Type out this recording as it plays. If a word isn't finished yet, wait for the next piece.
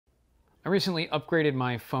I recently upgraded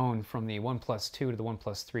my phone from the OnePlus 2 to the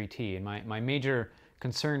OnePlus 3T, and my major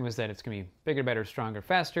concern was that it's going to be bigger, better, stronger,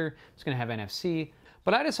 faster. It's going to have NFC.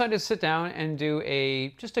 But I decided to sit down and do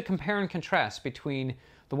just a compare and contrast between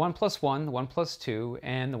the OnePlus 1, the OnePlus 2,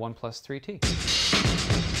 and the OnePlus 3T.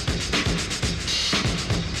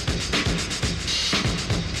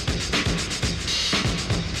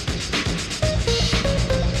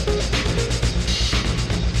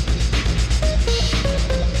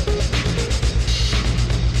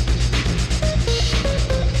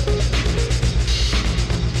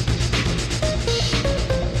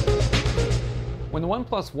 When the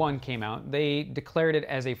OnePlus 1 came out, they declared it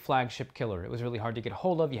as a flagship killer. It was really hard to get a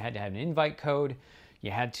hold of. You had to have an invite code.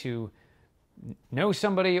 You had to know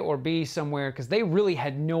somebody or be somewhere, because they really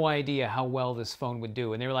had no idea how well this phone would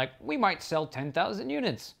do. And they were like, we might sell 10,000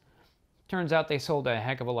 units. Turns out they sold a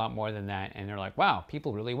heck of a lot more than that. And they're like, wow,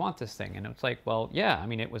 people really want this thing. And it's like, well, yeah, I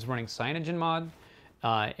mean, it was running CyanogenMod.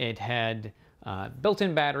 It had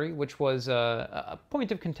built-in battery, which was a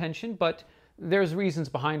point of contention, but there's reasons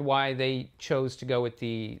behind why they chose to go with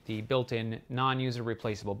the built-in non-user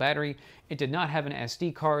replaceable battery. It did not have an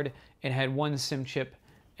SD card. It had one SIM chip,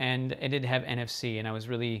 and it did have NFC, and I was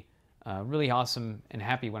really awesome and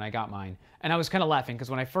happy when I got mine. And I was kind of laughing,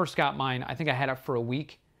 because when I first got mine, I think I had it for a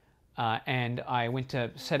week, and I went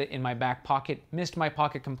to set it in my back pocket, missed my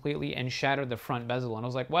pocket completely, and shattered the front bezel. And I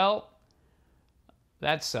was like, well,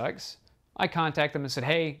 that sucks. I contacted them and said,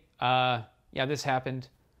 hey, yeah, this happened.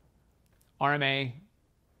 RMA,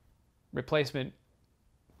 replacement,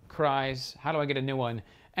 cries, how do I get a new one?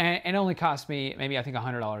 And it only cost me maybe, I think,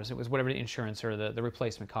 $100. It was whatever the insurance or the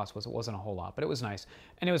replacement cost was. It wasn't a whole lot, but it was nice.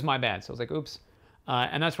 And it was my bad, so I was like, oops.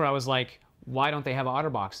 And that's where I was like, why don't they have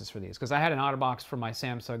OtterBoxes for these? Because I had an OtterBox for my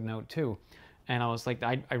Samsung Note 2. And I was like,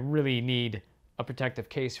 I really need a protective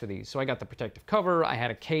case for these. So I got the protective cover. I had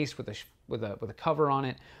a case with a cover on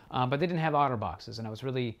it, but they didn't have OtterBoxes, and I was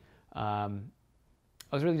really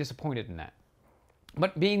disappointed in that.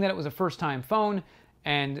 But being that it was a first-time phone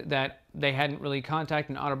and that they hadn't really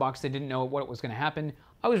contacted an OtterBox, they didn't know what was going to happen,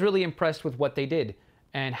 I was really impressed with what they did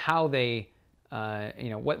and how they,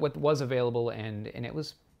 what was available, and it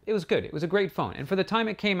was good. It was a great phone. And for the time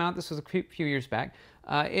it came out, this was a few years back,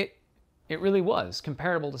 it really was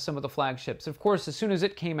comparable to some of the flagships. Of course, as soon as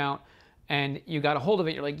it came out and you got a hold of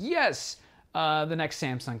it, you're like, yes! The next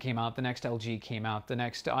Samsung came out, the next LG came out, the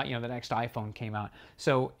next iPhone came out.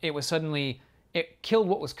 So it was suddenly, it killed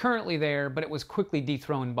what was currently there, but it was quickly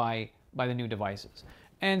dethroned by the new devices.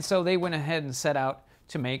 And so they went ahead and set out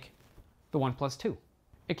to make the OnePlus 2.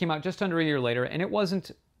 It came out just under a year later, and it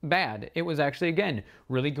wasn't bad. It was actually, again,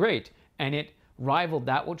 really great. And it rivaled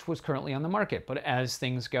that which was currently on the market. But as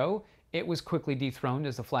things go, it was quickly dethroned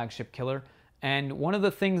as the flagship killer. And one of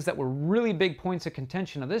the things that were really big points of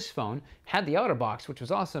contention of this phone had the OtterBox, which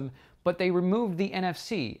was awesome, but they removed the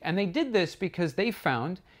NFC. And they did this because they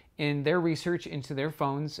found in their research into their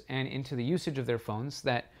phones and into the usage of their phones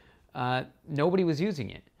that nobody was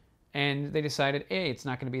using it. And they decided, hey, it's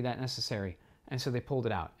not going to be that necessary. And so they pulled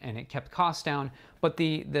it out, and it kept costs down. But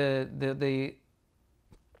the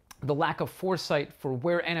lack of foresight for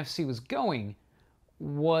where NFC was going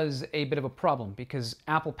was a bit of a problem, because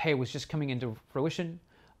Apple Pay was just coming into fruition,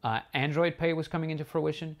 Android Pay was coming into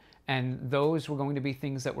fruition, and those were going to be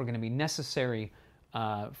things that were going to be necessary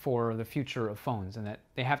for the future of phones, and that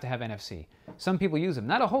they have to have NFC. Some people use them.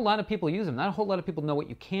 Not a whole lot of people use them. Not a whole lot of people know what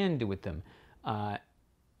you can do with them.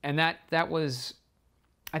 And that was,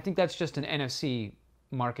 I think that's just an NFC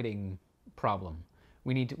marketing problem.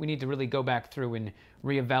 We need to really go back through and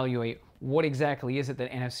reevaluate what exactly is it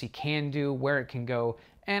that NFC can do, where it can go,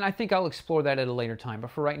 and I think I'll explore that at a later time.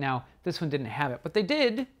 But for right now, this one didn't have it. But they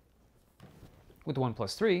did with the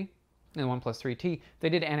OnePlus 3 and the OnePlus 3T. They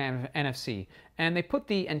did NFC, and they put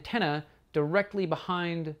the antenna directly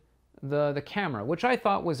behind the camera, which I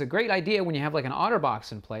thought was a great idea when you have like an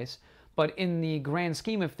OtterBox in place. But in the grand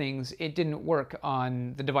scheme of things, it didn't work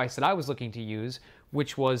on the device that I was looking to use,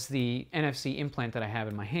 which was the NFC implant that I have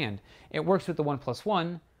in my hand. It works with the OnePlus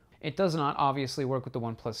 1. It does not obviously work with the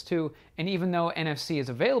OnePlus 2. And even though NFC is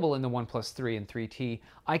available in the OnePlus 3 and 3T,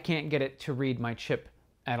 I can't get it to read my chip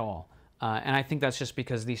at all. And I think that's just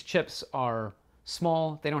because these chips are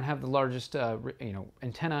small. They don't have the largest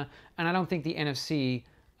antenna. And I don't think the NFC,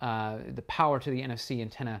 the power to the NFC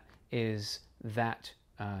antenna is that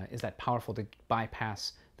powerful to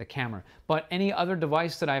bypass the camera. But any other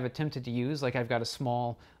device that I've attempted to use, like I've got a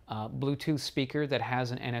small Bluetooth speaker that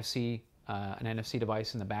has an NFC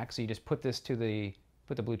device in the back. So you just put this to the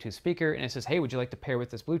Bluetooth speaker, and it says, "Hey, would you like to pair with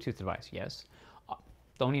this Bluetooth device?" Yes.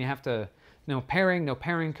 Don't even have to no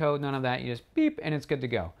parent code, none of that. You just beep, and it's good to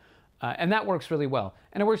go. And that works really well.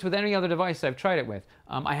 And it works with any other device I've tried it with.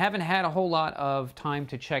 I haven't had a whole lot of time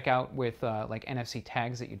to check out with like NFC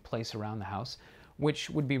tags that you'd place around the house, which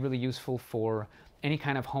would be really useful for any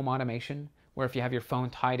kind of home automation, where if you have your phone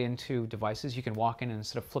tied into devices, you can walk in and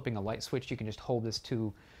instead of flipping a light switch, you can just hold this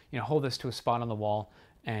to, a spot on the wall,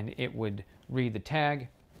 and it would read the tag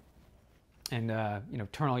and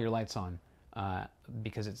turn all your lights on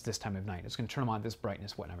because it's this time of night. It's going to turn them on at this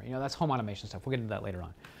brightness, whatever. That's home automation stuff. We'll get into that later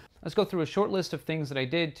on. Let's go through a short list of things that I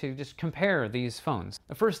did to just compare these phones.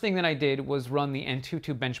 The first thing that I did was run the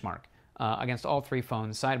Antutu benchmark against all three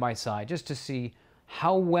phones side by side, just to see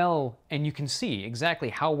how well, and you can see exactly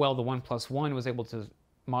how well the OnePlus One was able to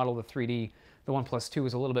model the 3D. The OnePlus 2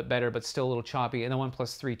 was a little bit better, but still a little choppy, and the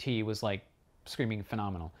OnePlus 3T was like screaming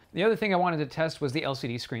phenomenal. The other thing I wanted to test was the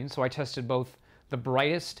LCD screen, so I tested both the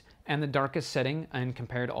brightest and the darkest setting and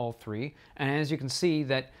compared all three. And as you can see,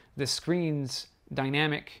 that the screen's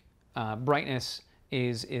dynamic brightness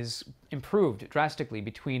is improved drastically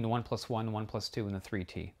between the OnePlus One, the OnePlus 2, and the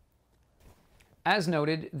 3T. As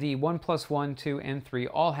noted, the OnePlus 1, 2, and 3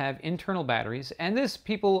 all have internal batteries, and this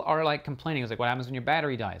people are like complaining. It's like, what happens when your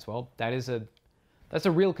battery dies? Well, that's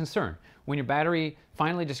a real concern. When your battery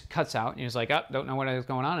finally just cuts out and you're just like, oh, don't know what is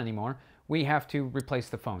going on anymore, we have to replace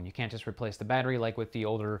the phone. You can't just replace the battery like with the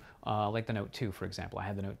older, like the Note 2, for example. I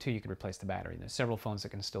had the Note 2, you could replace the battery. There's several phones that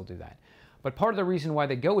can still do that. But part of the reason why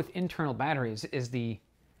they go with internal batteries is the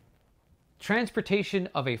transportation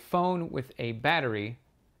of a phone with a battery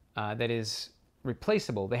that is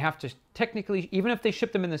replaceable. They have to technically, even if they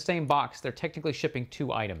ship them in the same box, they're technically shipping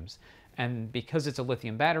two items. And because it's a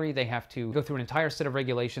lithium battery, they have to go through an entire set of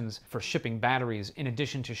regulations for shipping batteries in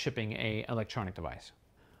addition to shipping an electronic device.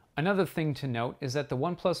 Another thing to note is that the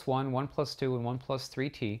OnePlus 1, OnePlus 2, and OnePlus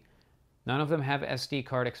 3T, none of them have SD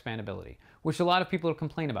card expandability, which a lot of people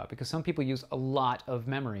complain about because some people use a lot of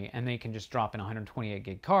memory and they can just drop in a 128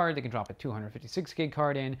 gig card, they can drop a 256 gig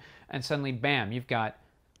card in, and suddenly, bam, you've got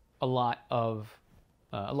a lot of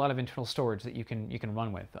internal storage that you can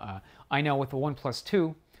run with. I know with the OnePlus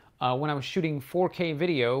 2, when I was shooting 4K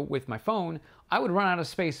video with my phone, I would run out of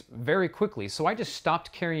space very quickly, so I just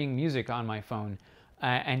stopped carrying music on my phone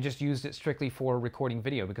and just used it strictly for recording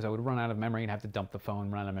video because I would run out of memory and have to dump the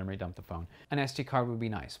phone, run out of memory, dump the phone. An SD card would be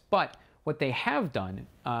nice. But what they have done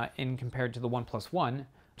in compared to the OnePlus 1,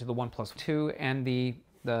 to the OnePlus 2, and the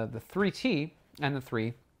 3T and the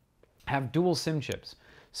 3 have dual SIM chips.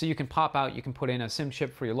 So you can pop out, you can put in a SIM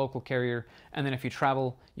chip for your local carrier, and then if you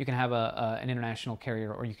travel, you can have an international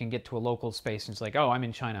carrier, or you can get to a local space and it's like, oh, I'm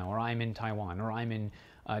in China, or I'm in Taiwan, or I'm in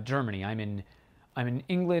Germany, I'm in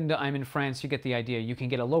England, I'm in France. You get the idea. You can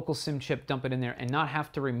get a local SIM chip, dump it in there, and not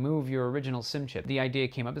have to remove your original SIM chip. The idea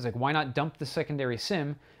came up is like, why not dump the secondary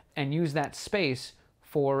SIM and use that space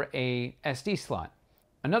for a SD slot?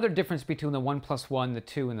 Another difference between the OnePlus 1, the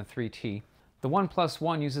 2, and the 3T, the OnePlus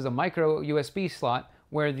 1 uses a micro USB slot,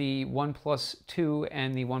 where the OnePlus 2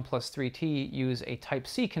 and the OnePlus 3T use a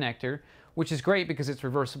Type-C connector, which is great because it's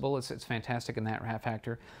reversible, it's fantastic in that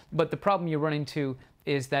factor. But the problem you run into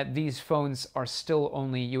is that these phones are still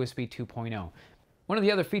only USB 2.0. One of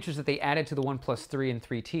the other features that they added to the OnePlus 3 and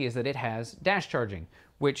 3T is that it has dash charging,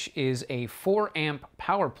 which is a 4 amp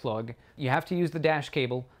power plug. You have to use the dash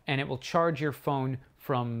cable, and it will charge your phone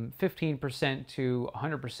from 15% to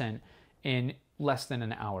 100% in less than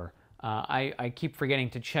an hour. I keep forgetting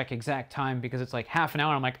to check exact time because it's like half an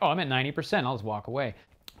hour. I'm like, oh, I'm at 90%. I'll just walk away.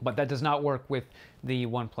 But that does not work with the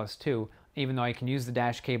OnePlus 2. Even though I can use the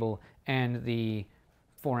dash cable and the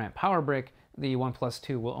 4 amp power brick, the OnePlus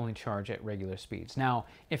 2 will only charge at regular speeds. Now,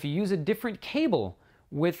 if you use a different cable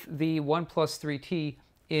with the OnePlus 3T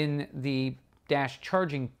in the dash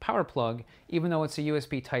charging power plug, even though it's a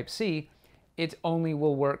USB Type-C, it only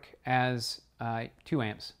will work as 2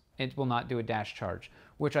 amps. It will not do a dash charge,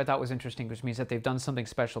 which I thought was interesting, which means that they've done something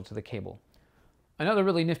special to the cable. Another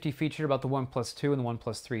really nifty feature about the OnePlus 2 and the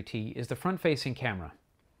OnePlus 3T is the front-facing camera.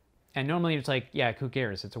 And normally it's like, yeah, who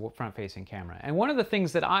cares? It's a front-facing camera. And one of the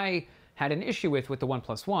things that I had an issue with the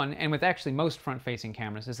OnePlus 1, and with actually most front-facing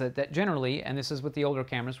cameras, is that generally, and this is with the older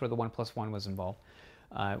cameras where the OnePlus 1 was involved,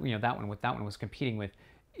 that one was competing with,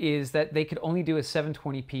 is that they could only do a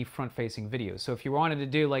 720p front-facing video. So if you wanted to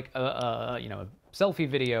do like a selfie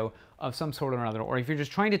video of some sort or another, or if you're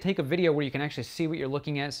just trying to take a video where you can actually see what you're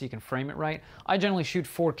looking at so you can frame it right, I generally shoot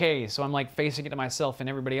 4K, so I'm like facing it to myself and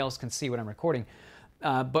everybody else can see what I'm recording.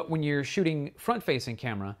 But when you're shooting front-facing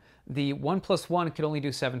camera, the OnePlus 1 could only do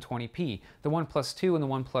 720p. The OnePlus 2 and the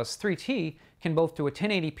OnePlus 3T can both do a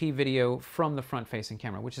 1080p video from the front-facing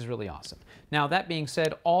camera, which is really awesome. Now, that being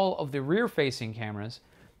said, all of the rear-facing cameras,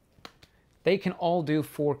 they can all do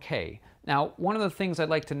 4K. Now, one of the things I'd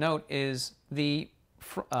like to note is the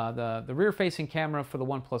rear-facing camera for the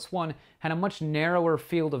OnePlus One had a much narrower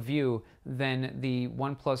field of view than the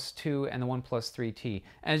OnePlus 2 and the OnePlus 3T,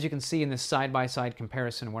 as you can see in this side-by-side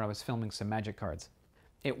comparison where I was filming some Magic Cards.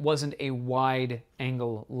 It wasn't a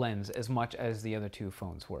wide-angle lens as much as the other two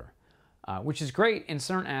phones were, which is great in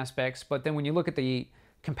certain aspects, but then when you look at the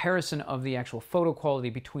comparison of the actual photo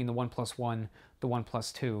quality between the OnePlus One, the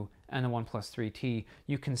OnePlus 2, and the OnePlus 3T,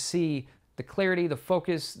 you can see the clarity, the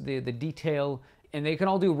focus, the detail, and they can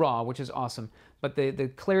all do RAW, which is awesome, but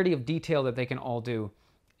the clarity of detail that they can all do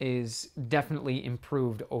is definitely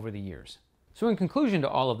improved over the years. So in conclusion to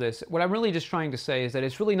all of this, what I'm really just trying to say is that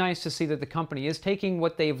it's really nice to see that the company is taking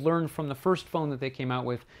what they've learned from the first phone that they came out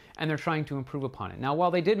with, and they're trying to improve upon it. Now,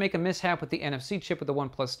 while they did make a mishap with the NFC chip with the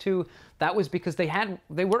OnePlus 2, that was because they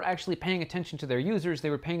were actually paying attention to their users, they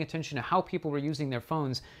were paying attention to how people were using their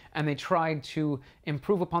phones, and they tried to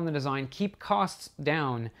improve upon the design, keep costs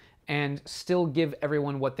down, and still give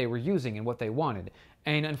everyone what they were using and what they wanted.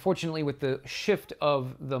 And unfortunately, with the shift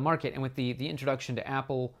of the market and with the introduction to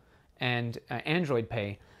Apple and Android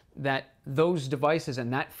Pay, that those devices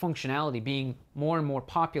and that functionality being more and more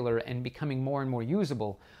popular and becoming more and more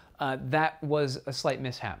usable, that was a slight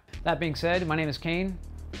mishap. That being said, my name is Qain.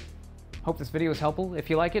 Hope this video was helpful. If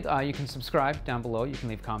you like it, you can subscribe down below. You can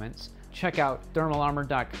leave comments. Check out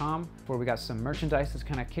thermalarmor.com, where we got some merchandise that's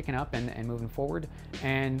kind of kicking up and moving forward.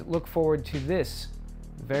 And look forward to this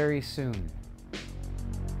very soon.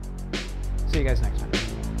 See you guys next time.